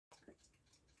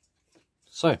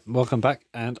So, welcome back,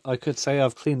 and I could say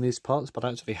I've cleaned these parts, but I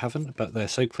actually haven't, but they're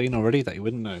so clean already that you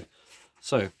wouldn't know.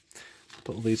 So,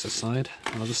 put all these aside,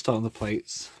 and I'll just start on the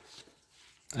plates.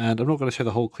 And I'm not going to show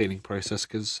the whole cleaning process,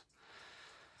 because,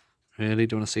 really,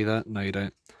 do you want to see that? No, you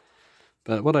don't.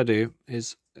 But what I do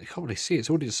is, you can't really see it,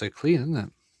 it's already just so clean, isn't it?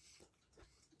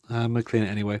 I'm going to clean it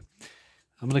anyway.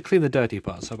 I'm going to clean the dirty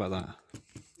parts, how about that?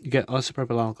 You get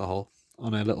isopropyl alcohol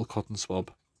on a little cotton swab,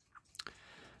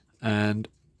 and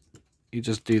you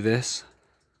just do this,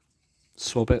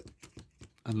 swab it,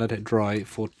 and let it dry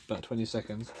for about 20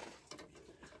 seconds.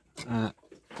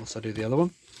 Also do the other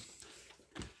one.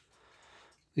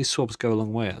 These swabs go a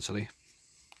long way actually.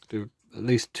 Do at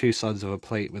least two sides of a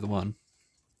plate with one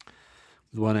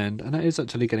end, and it is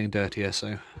actually getting dirtier,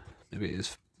 so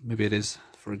maybe it is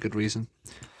for a good reason.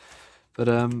 But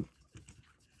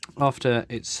after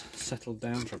it's settled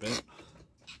down for a bit,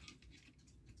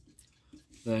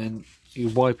 then you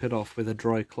wipe it off with a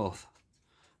dry cloth.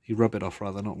 You rub it off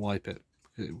rather, not wipe it.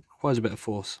 It requires a bit of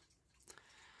force.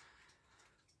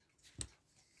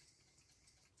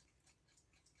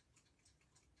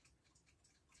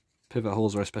 Pivot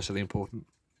holes are especially important.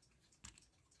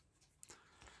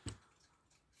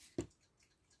 And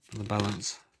the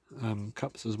balance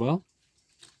cups as well.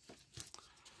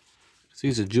 So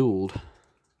these are jewelled.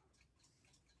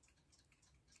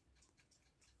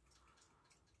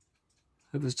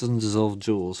 Hope this doesn't dissolve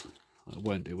jewels. It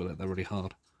won't do, will it? They're really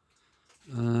hard.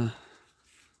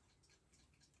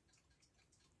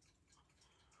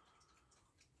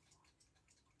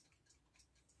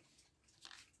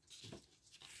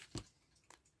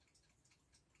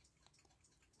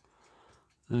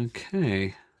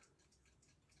 Okay.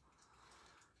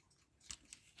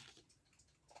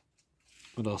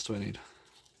 What else do I need?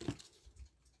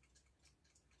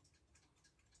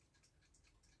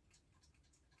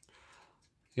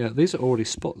 Yeah, these are already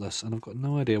spotless, and I've got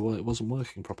no idea why it wasn't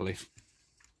working properly.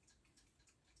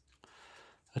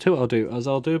 I tell you what I'll do, is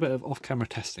I'll do a bit of off-camera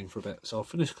testing for a bit. So I'll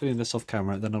finish cleaning this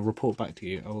off-camera, then I'll report back to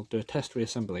you. I'll do a test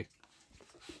reassembly.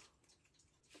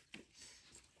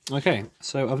 Okay,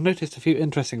 so I've noticed a few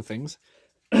interesting things.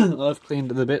 I've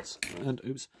cleaned the bits, and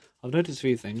oops, I've noticed a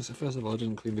few things. First of all, I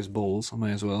didn't clean these balls, I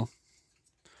may as well.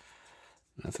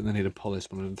 I think they need a polish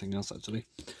more than anything else, actually.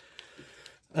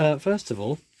 First of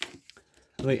all,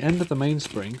 the end of the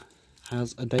mainspring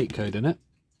has a date code in it.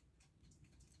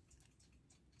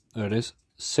 There it is,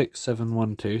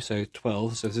 6712, so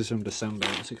 12, so this is from December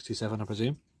 67, I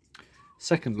presume.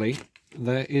 Secondly,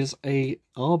 there is a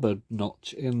arbor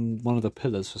notch in one of the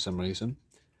pillars for some reason,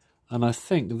 and I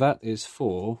think that is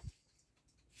for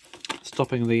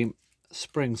stopping the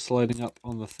spring sliding up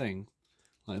on the thing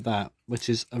like that, which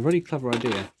is a really clever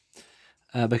idea.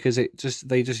 Because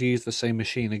they just use the same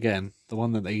machine again, the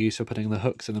one that they use for putting the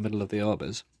hooks in the middle of the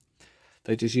arbors.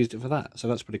 They just used it for that, so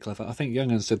that's pretty clever. I think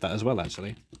Young'uns did that as well,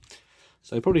 actually.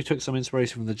 So they probably took some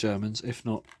inspiration from the Germans, if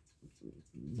not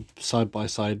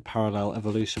side-by-side parallel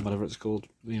evolution, whatever it's called.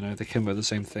 You know, they came up with the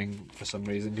same thing for some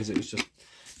reason, because it was just,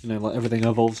 you know, like everything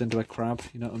evolves into a crab,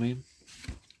 you know what I mean?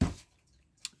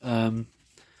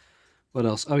 What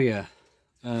else? Oh yeah,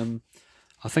 I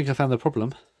think I found the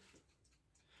problem.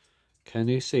 Can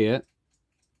you see it?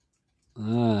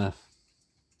 Ah,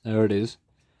 there it is.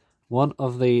 One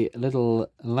of the little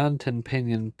lantern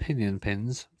pinion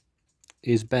pins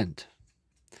is bent.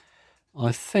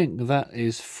 I think that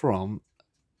is from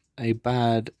a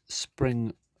bad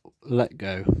spring let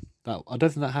go. I don't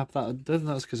think that happened. I don't think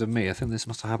that's because of me. I think this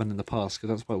must have happened in the past,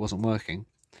 because that's why it wasn't working.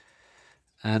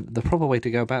 And the proper way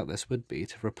to go about this would be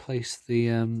to replace the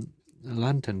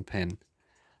lantern pin,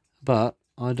 but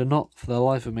I do not for the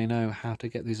life of me know how to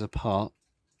get these apart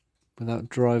without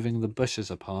driving the bushes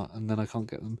apart, and then I can't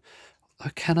get them. Oh,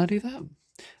 can I do that?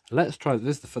 Let's try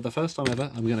this. For the first time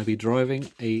ever, I'm going to be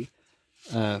driving a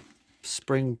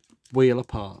spring wheel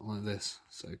apart like this.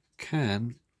 So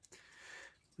can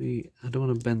we... I don't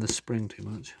want to bend the spring too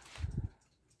much.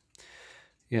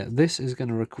 Yeah, this is going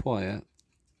to require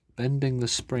bending the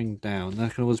spring down. Then I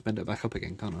can always bend it back up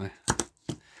again, can't I?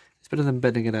 It's better than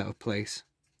bending it out of place.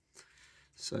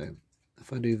 So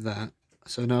if I do that,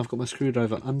 so now I've got my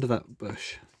screwdriver under that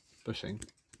bushing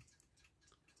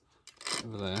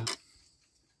over there,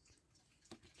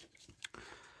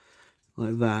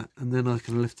 like that, and then I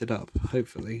can lift it up,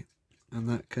 hopefully, and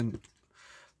that can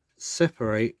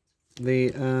separate the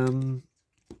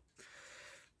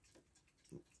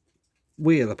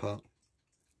wheel apart.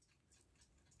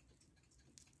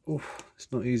 Oh,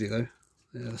 it's not easy though.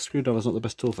 Yeah, the screwdriver's not the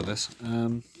best tool for this.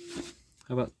 How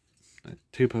about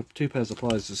two pairs of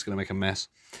pliers? Just going to make a mess.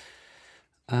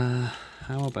 How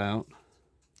about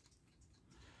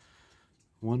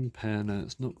One pair, no,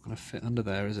 it's not going to fit under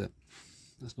there, is it?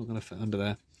 That's not going to fit under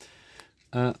there.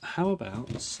 How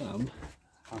about some,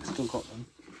 I've still got them.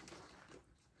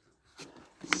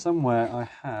 Somewhere I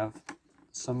have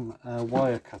some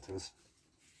wire cutters.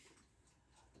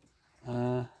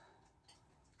 Don't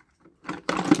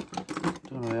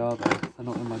know where they are though, they're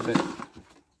not in my bit.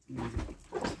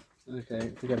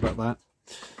 Okay, forget about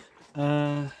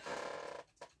that.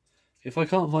 If I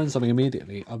can't find something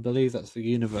immediately, I believe that's the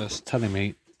universe telling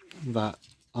me that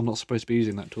I'm not supposed to be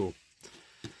using that tool.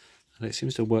 And it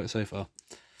seems to work so far.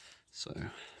 So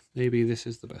maybe this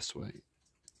is the best way,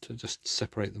 to just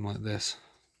separate them like this.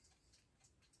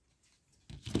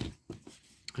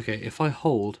 Okay, if I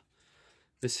hold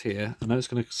this here, I know it's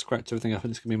going to scratch everything up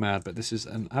and it's going to be mad, but this is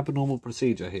an abnormal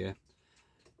procedure here.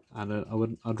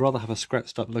 And I'd rather have a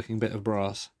scratched up looking bit of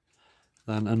brass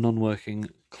than a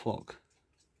non-working clock.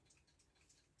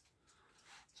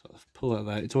 So I'll pull that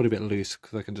there. It's already a bit loose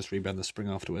because I can just rebend the spring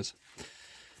afterwards.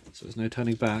 So there's no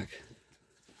turning back.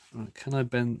 Right, can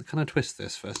I twist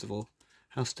this first of all?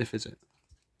 How stiff is it?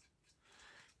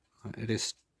 Right, it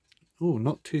is, oh,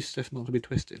 not too stiff not to be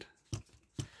twisted.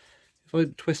 If I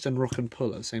twist and rock and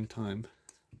pull at the same time,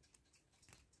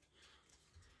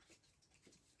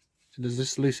 does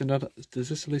this loosen it up? Does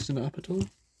this loosen it up at all?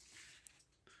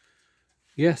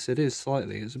 Yes, it is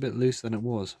slightly. It's a bit looser than it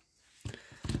was.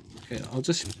 Okay, I'll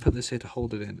just put this here to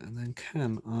hold it in, and then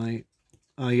can I?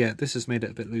 Oh yeah, this has made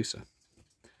it a bit looser.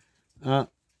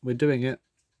 We're doing it.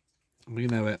 We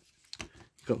know it.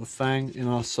 We've got the fang in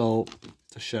our soul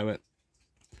to show it.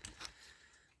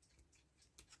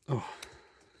 Oh,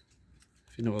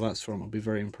 if you know what that's from, I'll be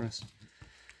very impressed.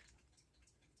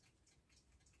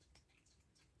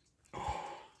 Oh,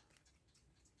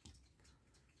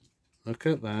 look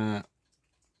at that.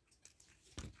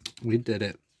 We did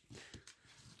it.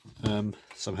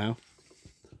 Somehow.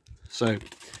 So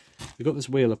we've got this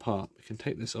wheel apart. We can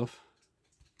take this off.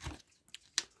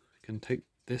 We can take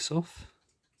this off.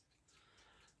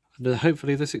 And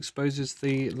hopefully this exposes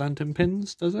the lantern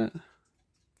pins, does it?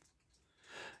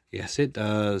 Yes, it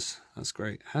does. That's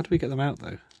great. How do we get them out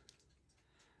though?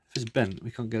 If it's bent, we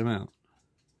can't get them out.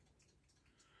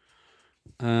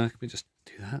 Can we just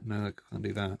do that? No, I can't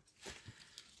do that.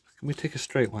 Can we take a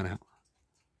straight one out?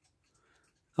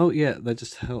 Oh yeah, they're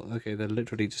just held. Okay, they're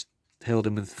literally just held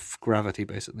in with gravity,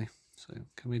 basically. So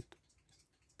can we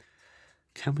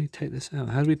take this out?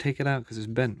 How do we take it out? Because it's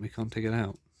bent. We can't take it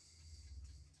out.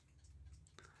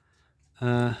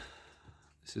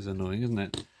 This is annoying, isn't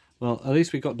it? Well, at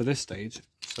least we got to this stage.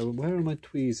 So where are my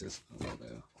tweezers? Oh, there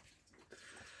they are.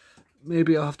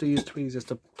 Maybe I'll have to use tweezers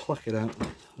to pluck it out.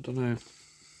 I don't know.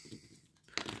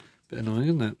 Bit annoying,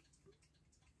 isn't it?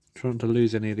 Trying to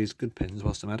lose any of these good pins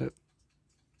whilst I'm at it.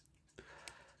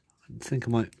 I think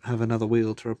I might have another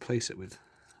wheel to replace it with.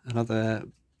 Another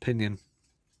pinion.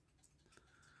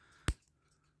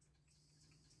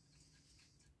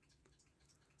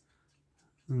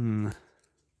 Not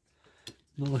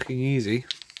looking easy.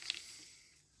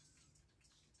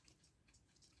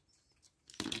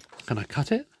 Can I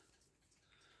cut it?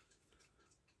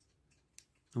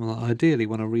 Well, I ideally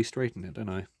want to re-straighten it, don't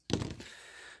I?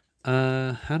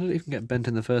 How did it even get bent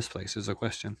in the first place is a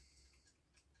question.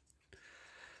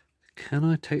 Can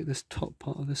I take this top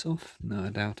part of this off? No, I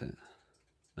doubt it.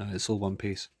 No, it's all one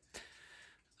piece.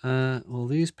 Well,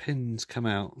 these pins come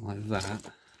out like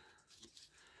that.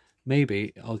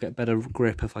 Maybe I'll get better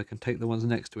grip if I can take the ones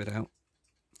next to it out.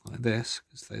 Like this,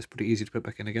 because it's pretty easy to put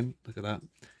back in again. Look at that.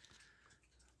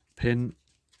 Pin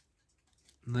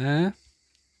there.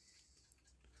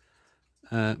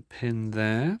 Pin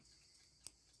there.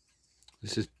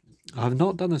 This is, I've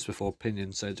not done this before,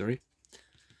 pinion surgery.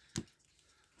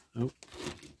 Oh,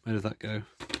 where did that go?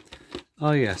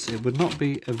 Oh yes, it would not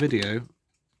be a video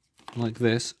like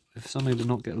this if something did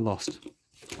not get lost.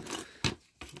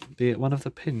 Be it one of the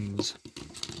pins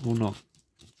or not.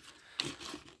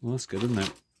 Well, that's good, isn't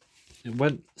it? It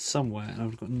went somewhere and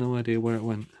I've got no idea where it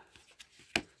went.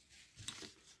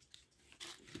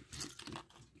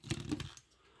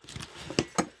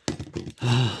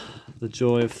 The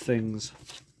joy of things.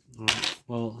 Right.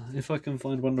 Well, if I can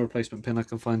find one replacement pin, I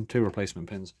can find two replacement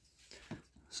pins.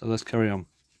 So let's carry on.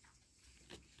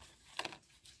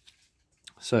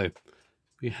 So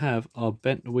we have our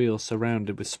bent wheel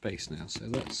surrounded with space now. So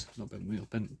that's not bent wheel,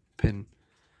 bent pin.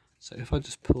 So if I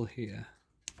just pull here,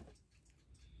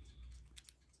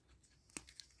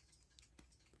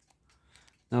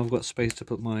 now I've got space to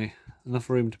put enough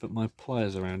room to put my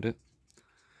pliers around it.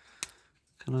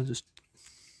 Can I just,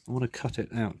 I want to cut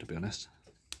it out, to be honest.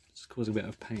 It's causing a bit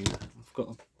of pain. I've got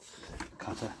a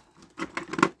cutter.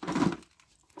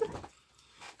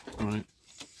 Right,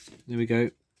 There we go.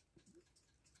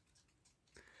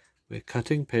 We're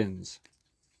cutting pins.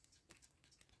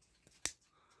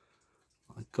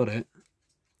 I got it.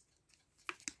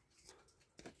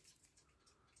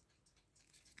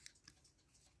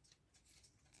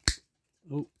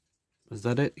 Oh, is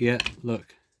that it? Yeah,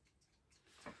 look.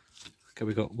 Okay,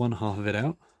 we got one half of it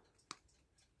out.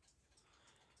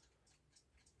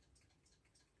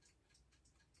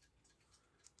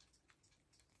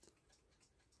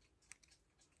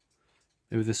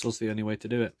 Maybe this was the only way to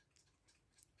do it.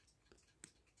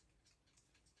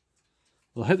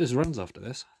 Well, I hope this runs after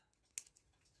this.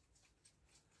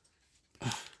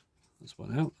 That's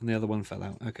one out, and the other one fell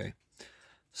out. Okay.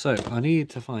 So, I need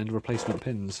to find replacement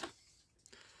pins.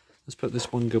 Let's put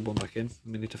this one good one back in.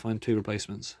 We need to find 2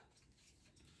 replacements.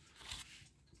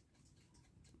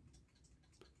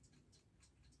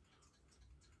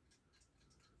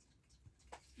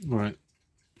 Alright.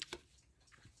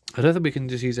 I don't think we can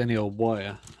just use any old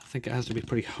wire. I think it has to be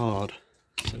pretty hard.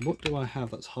 So what do I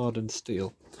have that's hardened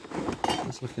steel?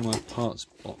 Let's look in my parts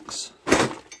box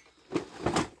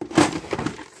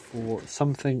for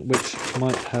something which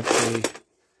might have a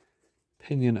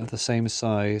pinion of the same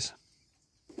size.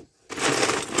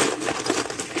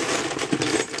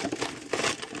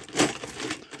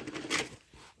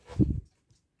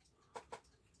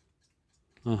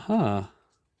 Aha!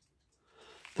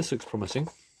 This looks promising.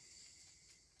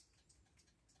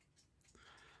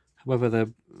 However, they're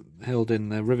held in,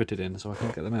 they're riveted in, so I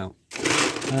can't get them out.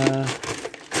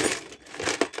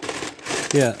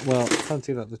 Yeah, well,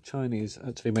 fancy that the Chinese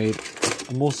actually made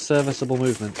a more serviceable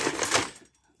movement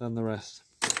than the rest.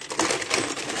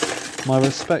 My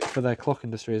respect for their clock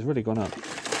industry has really gone up.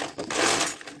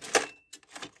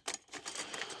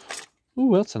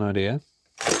 Ooh, that's an idea.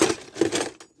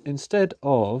 Instead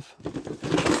of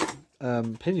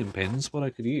pinion pins, what I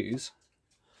could use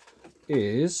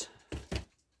is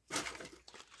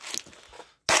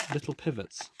little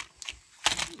pivots.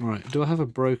 Right, do I have a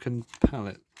broken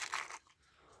pallet?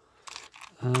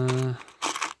 All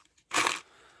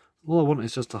I want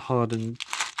is just a hardened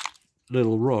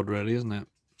little rod, really, isn't it?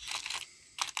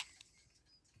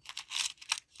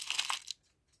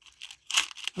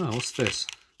 Oh, what's this?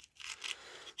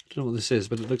 I don't know what this is,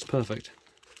 but it looks perfect.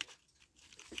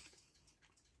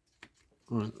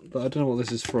 Right, but I don't know what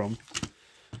this is from.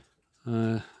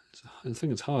 I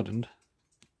think it's hardened.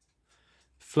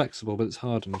 Flexible, but it's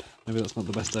hardened. Maybe that's not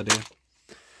the best idea.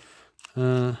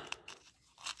 Oh,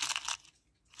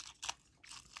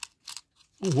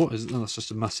 what is it? Oh, that's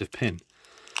just a massive pin.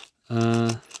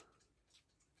 Don't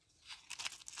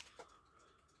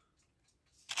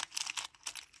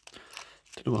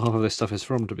know what half of this stuff is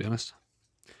from, to be honest.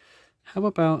 How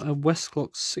about a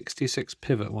Westclock 66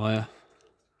 pivot wire?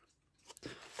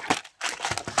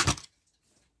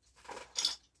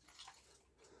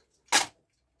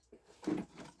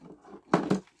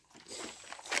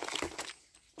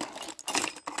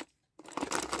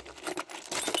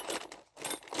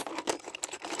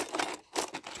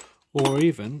 Or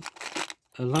even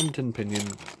a lantern pinion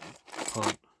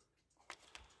part.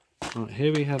 Right,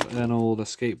 here we have an old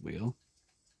escape wheel.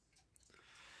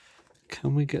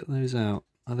 Can we get those out?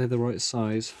 Are they the right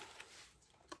size?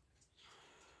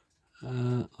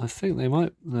 I think they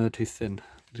might. No, they're too thin.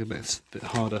 A bit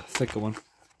harder, thicker one.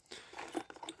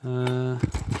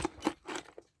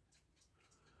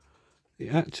 The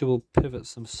actual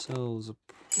pivots themselves are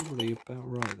probably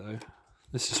about right, though.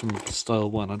 This is from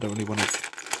style 1. I don't really want to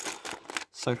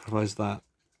sacrifice that.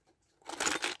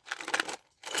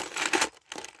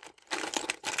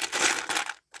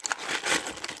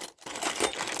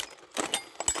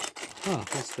 Ah,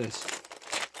 what's this?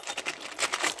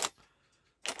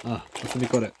 Ah, I finally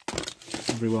got it.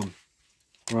 Everyone.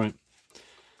 Right.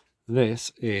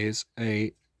 This is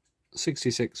a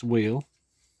 66 wheel,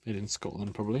 made in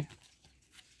Scotland probably.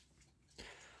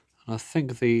 And I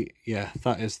think yeah,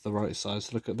 that is the right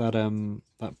size. Look at that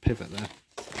that pivot there.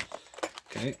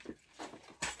 Okay.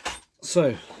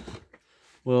 So,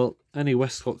 well, any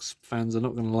Westcocks fans are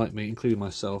not going to like me, including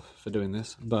myself, for doing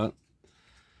this, but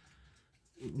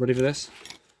ready for this?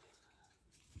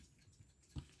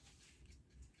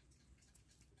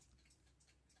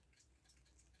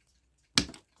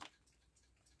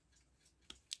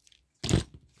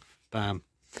 Bam.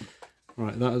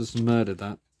 Right, that has murdered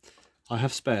that. I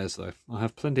have spares though. I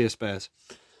have plenty of spares.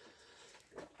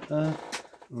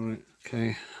 Right,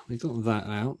 okay, we got that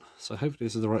out. So hopefully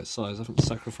this is the right size. I haven't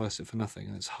sacrificed it for nothing,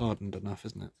 and it's hardened enough,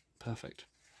 isn't it? Perfect.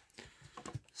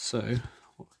 So,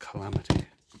 what a calamity.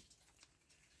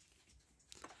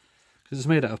 Because it's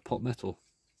made out of pot metal.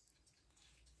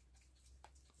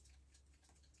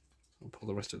 I'll pull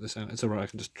the rest of this out. It's alright, I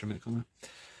can just trim it, can't I?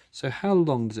 So how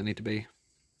long does it need to be?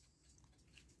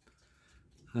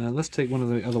 Let's take one of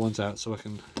the other ones out so I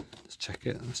can just check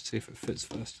it. Let's see if it fits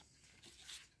first.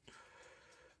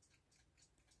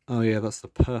 Oh yeah, that's the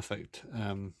perfect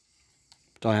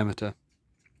diameter.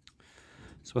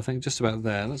 So I think just about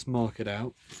there. Let's mark it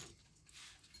out.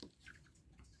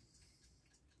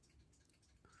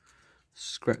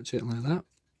 Scratch it like that.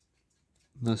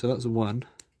 No, so that's one.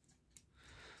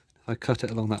 If I cut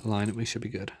it along that line, we should be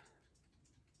good.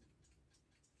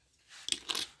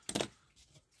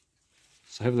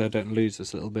 So hopefully I don't lose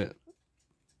this little bit.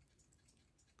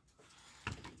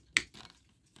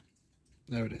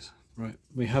 There it is. Right,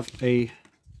 we have a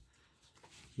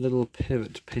little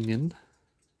pivot pin.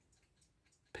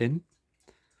 It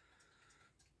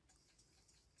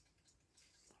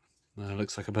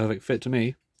looks like a perfect fit to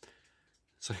me.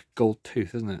 It's like a gold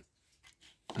tooth, isn't it?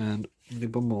 And a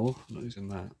little more. I'm not using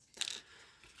that.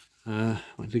 I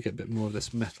need to get a bit more of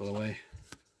this metal away.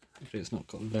 Hopefully it's not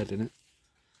got lead in it.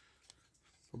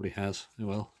 Probably has. Oh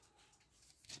well.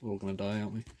 We're all going to die,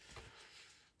 aren't we?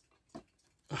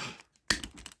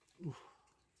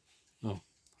 Oh,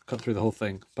 I cut through the whole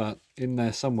thing. But in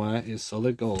there somewhere is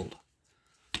solid gold.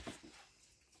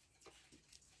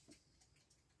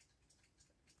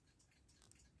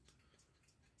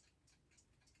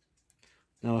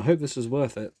 Now I hope this is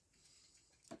worth it.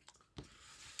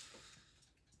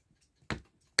 Try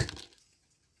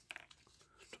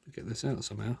to get this out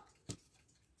somehow.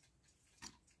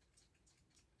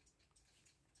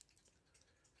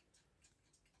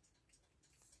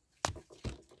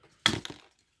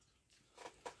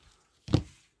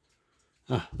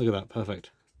 Ah, look at that, perfect.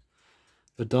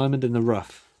 The diamond in the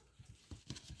rough.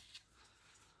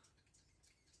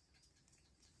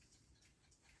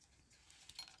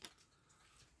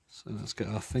 So let's get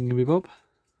our thingy-bob.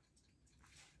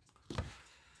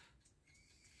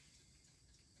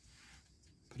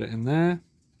 Put it in there.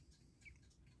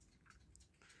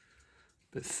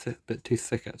 Bit too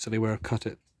thick actually where I cut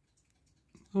it.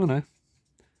 Oh no.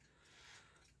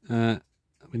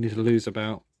 We need to lose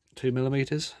about 2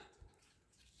 millimeters.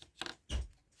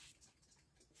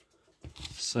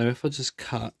 So if I just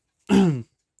cut a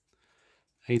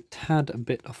tad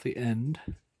bit off the end,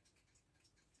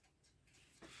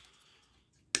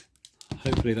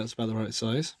 hopefully that's about the right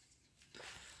size.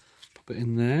 Pop it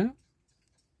in there.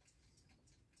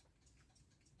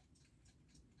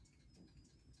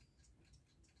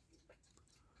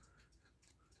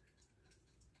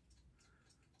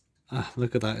 Ah,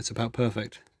 look at that, it's about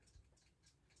perfect.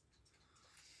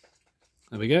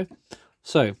 There we go.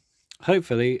 So,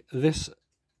 hopefully this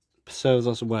serves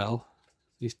us well.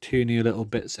 These two new little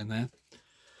bits in there.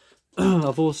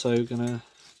 I've also going to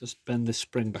just bend this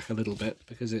spring back a little bit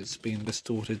because it's been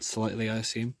distorted slightly, I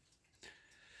assume.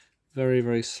 Very,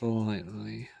 very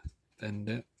slightly bend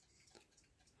it.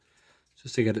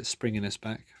 Just to get its springiness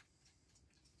back.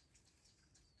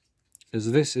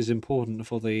 Because this is important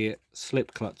for the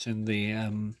slip clutch in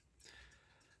the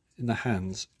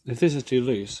hands. If this is too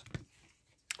loose,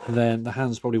 then the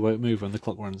hands probably won't move when the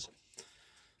clock runs.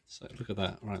 So look at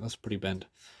that. Right, that's pretty bent.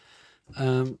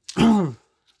 Let's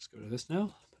get rid of this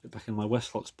now. Put it back in my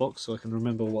Westlox box so I can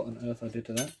remember what on earth I did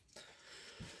to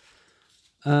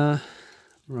that.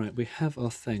 Right, we have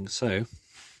our thing. So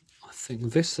I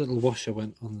think this little washer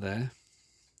went on there.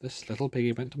 This little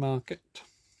piggy went to market.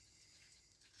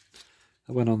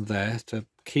 That went on there to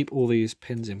keep all these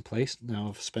pins in place. Now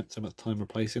I've spent so much time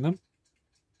replacing them.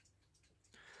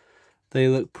 They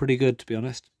look pretty good, to be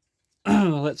honest.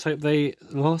 Let's hope they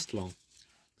last long.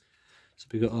 So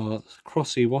we've got our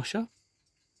crossy washer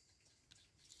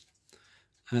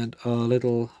and our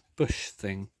little bush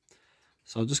thing.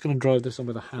 So I'm just going to drive this on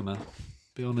with a hammer.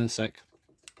 Be on in a sec.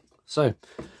 So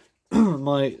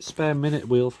my spare minute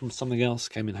wheel from something else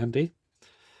came in handy.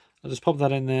 I just popped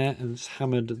that in there and just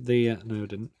hammered the no I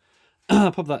didn't.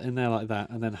 I popped that in there like that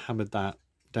and then hammered that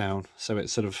down so it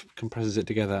sort of compresses it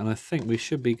together, and I think we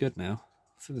should be good now.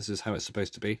 I think this is how it's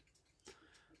supposed to be.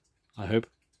 I hope.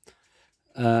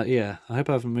 Yeah, I hope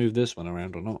I haven't moved this one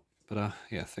around or not. But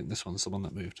yeah, I think this one's the one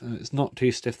that moved. And it's not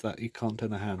too stiff that you can't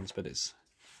turn the hands, but it's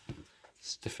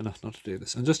stiff enough not to do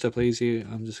this. And just to please you,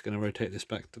 I'm just going to rotate this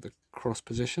back to the cross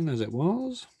position as it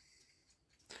was.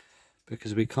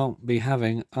 Because we can't be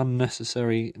having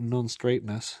unnecessary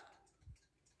non-straightness.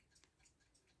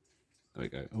 There we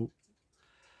go. Oh.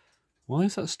 Why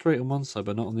is that straight on one side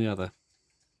but not on the other?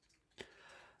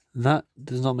 That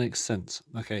does not make sense.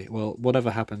 Okay, well,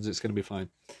 whatever happens, it's going to be fine.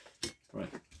 Right.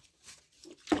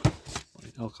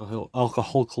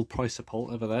 Alcoholical principle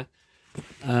over there.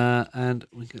 And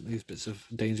we get these bits of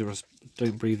dangerous,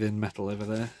 don't breathe in metal over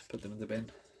there. Put them in the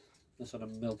bin. Let's sort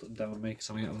of melt them down and make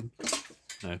something out of them.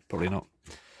 No, probably not.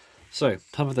 So,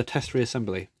 time for the test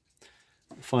reassembly.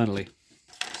 Finally.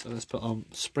 So let's put our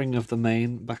spring of the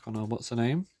main back on our what's the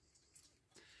name.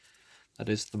 That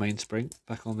is the main spring.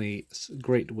 Back on the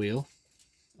great wheel.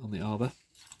 On the arbor.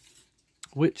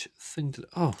 Which thing did...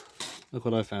 Oh, look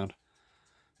what I found.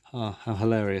 Ah, how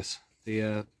hilarious.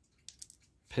 The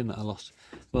pin that I lost.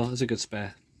 Well, it's a good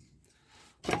spare.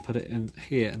 I'll put it in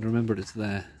here and remember it's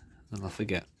there. And I'll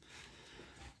forget.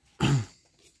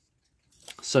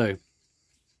 So,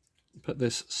 put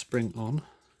this spring on.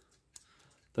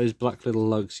 Those black little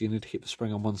lugs you need to keep the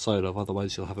spring on one side of,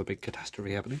 otherwise you'll have a big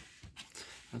catastrophe happening.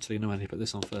 Actually, no, I need to put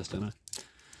this on first, don't I?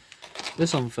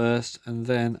 This on first, and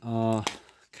then our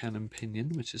cannon pinion,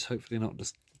 which is hopefully not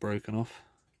just broken off.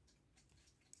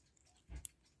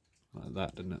 Like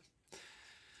that, didn't it?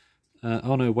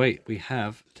 Oh no, wait, we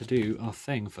have to do our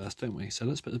thing first, don't we? So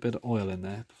let's put a bit of oil in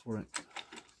there before it,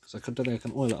 because I don't think I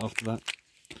can oil it after that.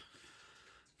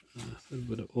 Put a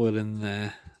bit of oil in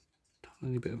there,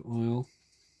 tiny bit of oil.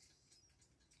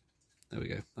 There we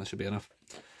go, that should be enough.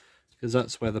 Because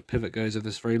that's where the pivot goes of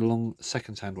this very long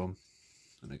second-hand one.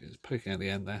 And it goes poking at the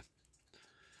end there.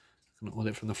 I can oil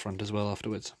it from the front as well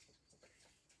afterwards.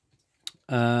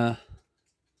 Oh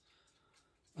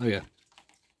yeah,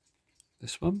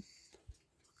 this one.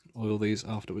 Oil these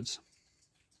afterwards.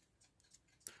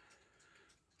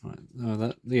 Right, no,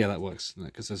 that works,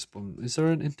 because there's one. Is there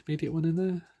an intermediate one in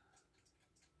there?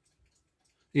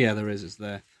 Yeah, there is. It's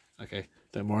there. Okay,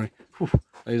 don't worry. Whew,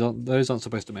 those aren't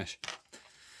supposed to mesh.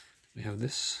 We have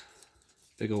this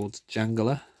big old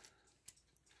jangler,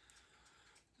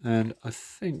 and I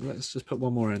think let's just put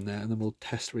one more in there, and then we'll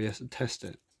test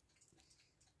it,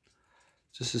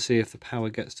 just to see if the power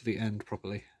gets to the end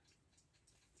properly.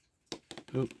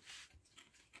 Oh.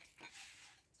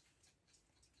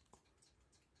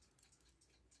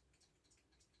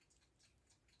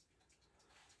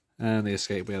 And the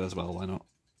escape wheel as well, why not?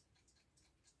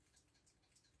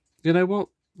 You know what?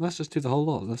 Let's just do the whole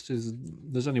lot.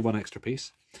 There's only one extra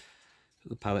piece. Put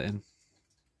the pallet in.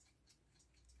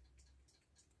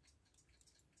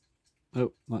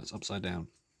 Oh, that's upside down.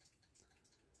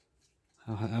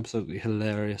 How absolutely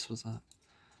hilarious was that?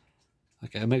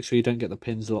 Okay, make sure you don't get the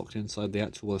pins locked inside the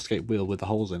actual escape wheel with the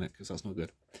holes in it, because that's not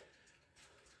good.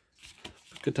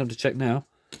 Good time to check now.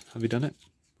 Have you done it?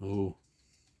 Oh.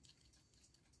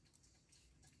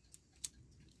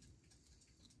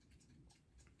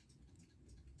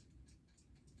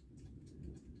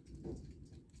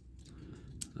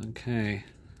 Okay,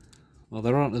 well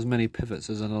there aren't as many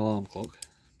pivots as an alarm clock,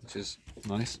 which is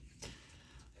nice.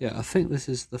 Yeah, I think this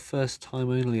is the first time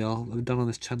only I've done on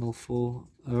this channel for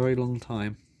a very long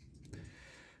time.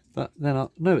 But then,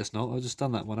 no it's not, I've just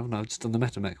done that one, haven't I? I've just done the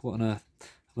Metamech. What on earth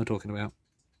am I talking about?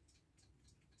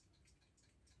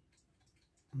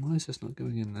 Why is this not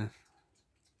going in there?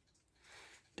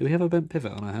 Do we have a bent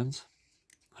pivot on our hands?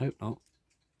 I hope not.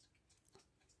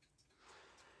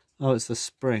 Oh, it's the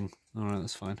spring. Alright,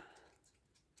 that's fine.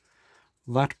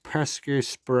 That pesky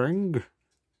spring.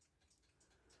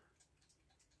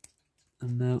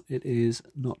 And now it is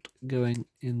not going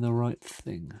in the right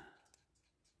thing.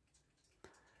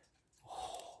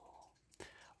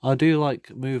 I do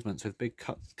like movements with big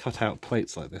cut out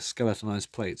plates like this,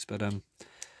 skeletonized plates, but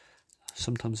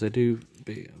sometimes they do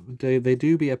be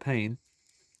a pain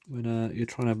when you're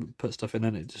trying to put stuff in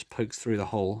and it just pokes through the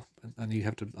hole, and you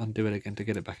have to undo it again to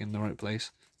get it back in the right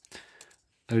place.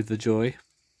 Oh, the joy.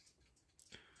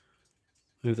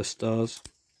 Oh, the stars.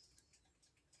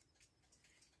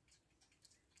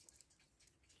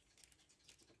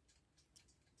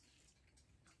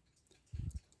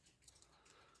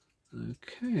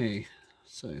 Okay,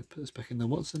 so put this back in there.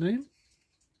 What's the name?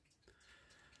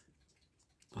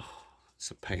 Oh,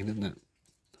 it's a pain, isn't it?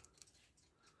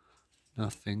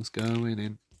 Nothing's going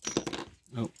in.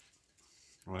 Oh,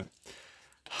 right.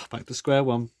 Back to square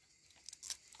one.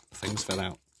 Things fell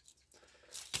out.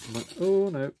 I'm like, oh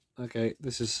no. Okay,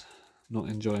 this is not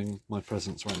enjoying my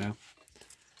presence right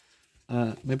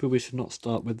now. Maybe we should not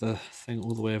start with the thing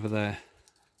all the way over there.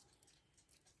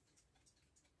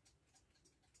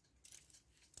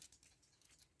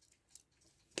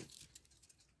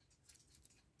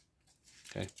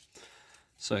 Okay,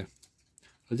 so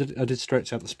I did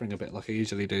stretch out the spring a bit like I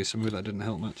usually do, so maybe that didn't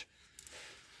help much.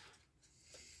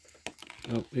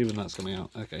 Oh, even that's coming out.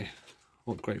 Okay,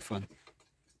 what great fun.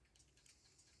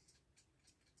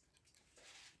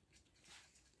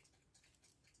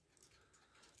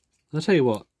 I'll tell you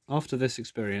what, after this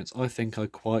experience, I think I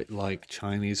quite like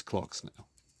Chinese clocks now.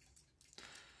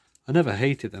 I never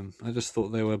hated them, I just thought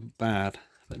they were bad.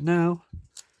 But now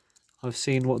I've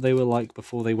seen what they were like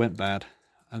before they went bad,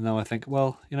 and now I think,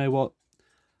 well, you know what?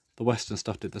 The Western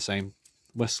stuff did the same.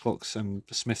 West clocks and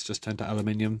Smiths just turned to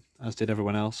aluminium, as did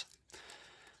everyone else.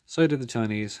 So did the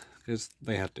Chinese, because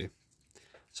they had to.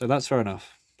 So that's fair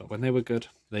enough. But when they were good,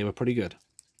 they were pretty good.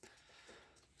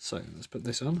 So let's put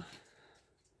this on.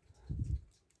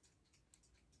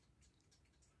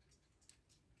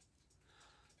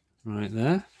 Right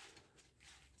there.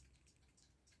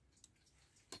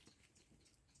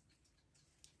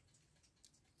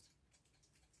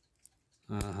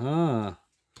 Aha.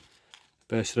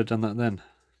 Bet I should have done that then.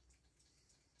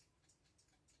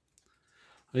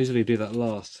 I usually do that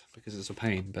last because it's a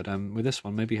pain, but with this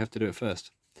one maybe you have to do it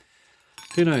first.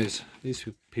 Who knows? These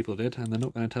people did, and they're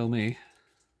not going to tell me.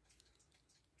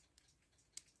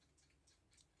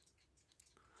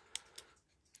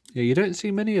 Yeah, you don't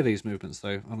see many of these movements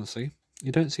though, honestly.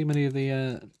 You don't see many of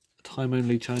the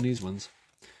time-only Chinese ones.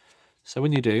 So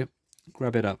when you do,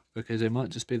 grab it up, because it might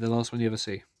just be the last one you ever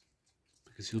see.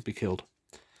 Because you'll be killed.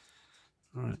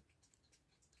 Alright.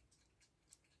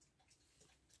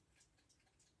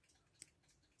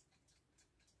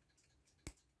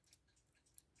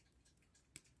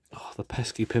 Oh, the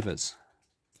pesky pivots.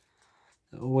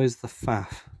 They're always the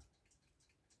faff.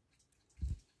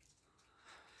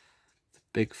 The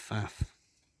big faff.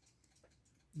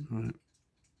 Alright.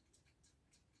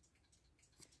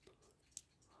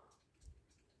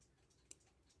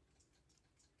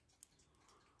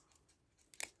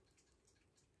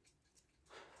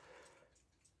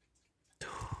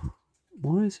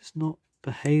 Why is this not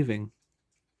behaving?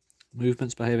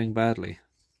 Movement's behaving badly.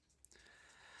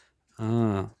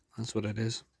 Ah, that's what it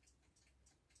is.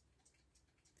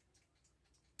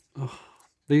 Oh,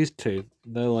 these two,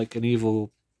 they're like an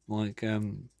evil,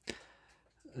 an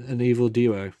evil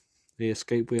duo. The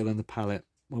escape wheel and the pallet.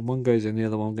 When one goes in, the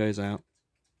other one goes out.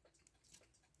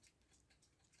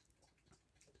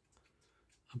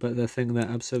 I bet they're thinking they're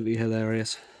absolutely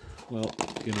hilarious. Well,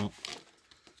 you're not.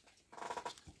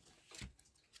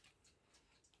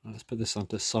 Let's put this on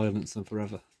to silence them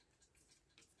forever.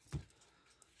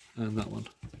 And that one.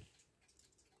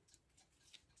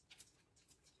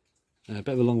 A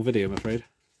bit of a long video, I'm afraid.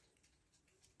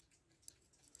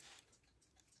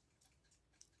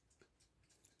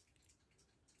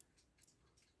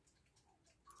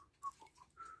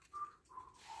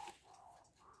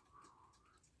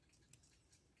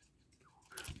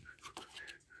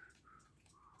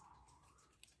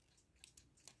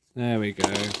 There we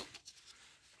go.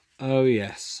 Oh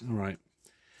yes, alright.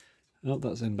 Oh,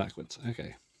 that's in backwards.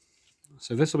 Okay.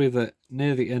 So this will be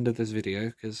near the end of this video,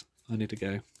 because I need to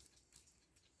go.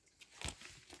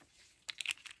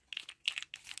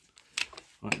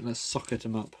 Right, let's socket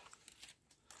them up.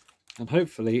 And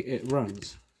hopefully it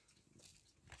runs.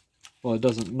 Well, it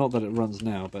doesn't, not that it runs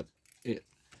now, but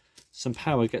some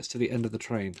power gets to the end of the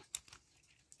train.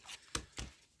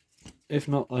 If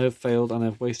not, I have failed and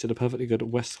I've wasted a perfectly good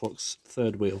Westclock's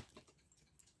third wheel.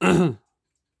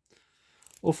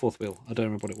 Or fourth wheel, I don't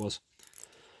remember what it was.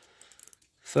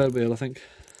 Third wheel, I think.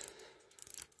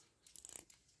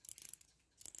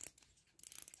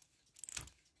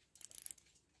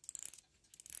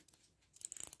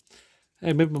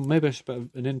 Hey, maybe I should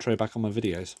put an intro back on my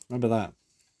videos. Remember that.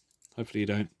 Hopefully you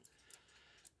don't.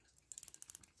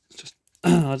 It's just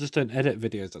I just don't edit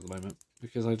videos at the moment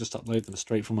because I just upload them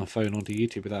straight from my phone onto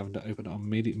YouTube without having to open it on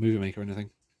Movie Maker or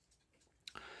anything.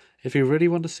 If you really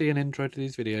want to see an intro to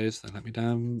these videos, then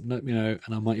let me know,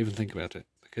 and I might even think about it,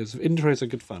 because intros are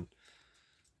good fun.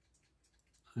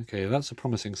 Okay, that's a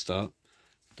promising start.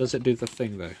 Does it do the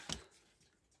thing though?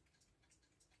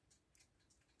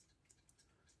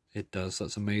 It does.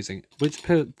 That's amazing. Which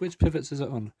pivots is it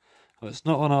on? Oh, it's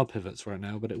not on our pivots right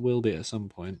now, but it will be at some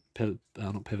point.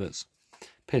 Not pivots,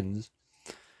 pins.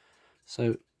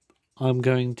 So I'm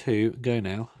going to go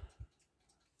now.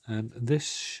 And this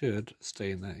should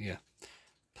stay in there, yeah.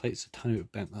 Plate's a tiny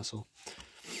bit bent, that's all.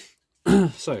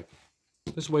 So,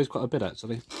 this weighs quite a bit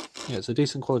actually. Yeah, it's a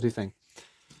decent quality thing.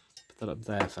 Put that up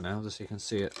there for now, just so you can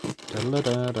see it.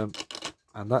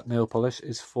 And that nail polish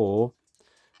is for...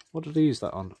 What did I use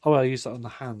that on? Oh, I used that on the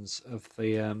hands of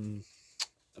the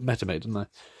Metamate, didn't I?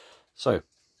 So,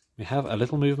 we have a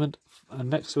little movement, and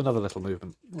next to another little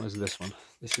movement. What is this one?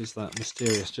 This is that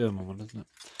mysterious German one, isn't it?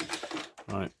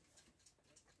 Right.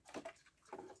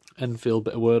 Enfield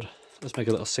bit of wood. Let's make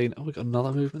a little scene. Oh, we've got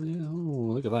another movement here.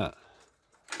 Oh, look at that.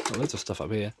 Got loads of stuff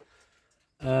up here.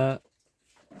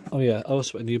 Oh yeah, I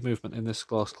also put a new movement in this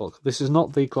glass clock. This is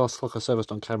not the glass clock I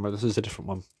serviced on camera. This is a different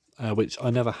one. which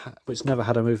never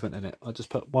had a movement in it. I just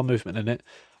put one movement in it,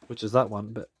 which is that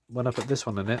one. But when I put this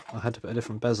one in it, I had to put a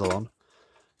different bezel on,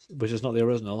 which is not the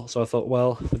original. So I thought,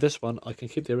 well, with this one, I can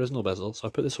keep the original bezel. So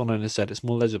I put this one on instead. It's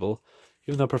more legible.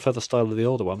 Even though I prefer the style of the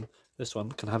older one, this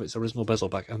one can have its original bezel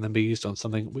back and then be used on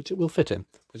something which it will fit in,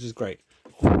 which is great.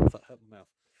 That hurt my mouth.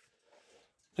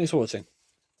 Thanks for watching.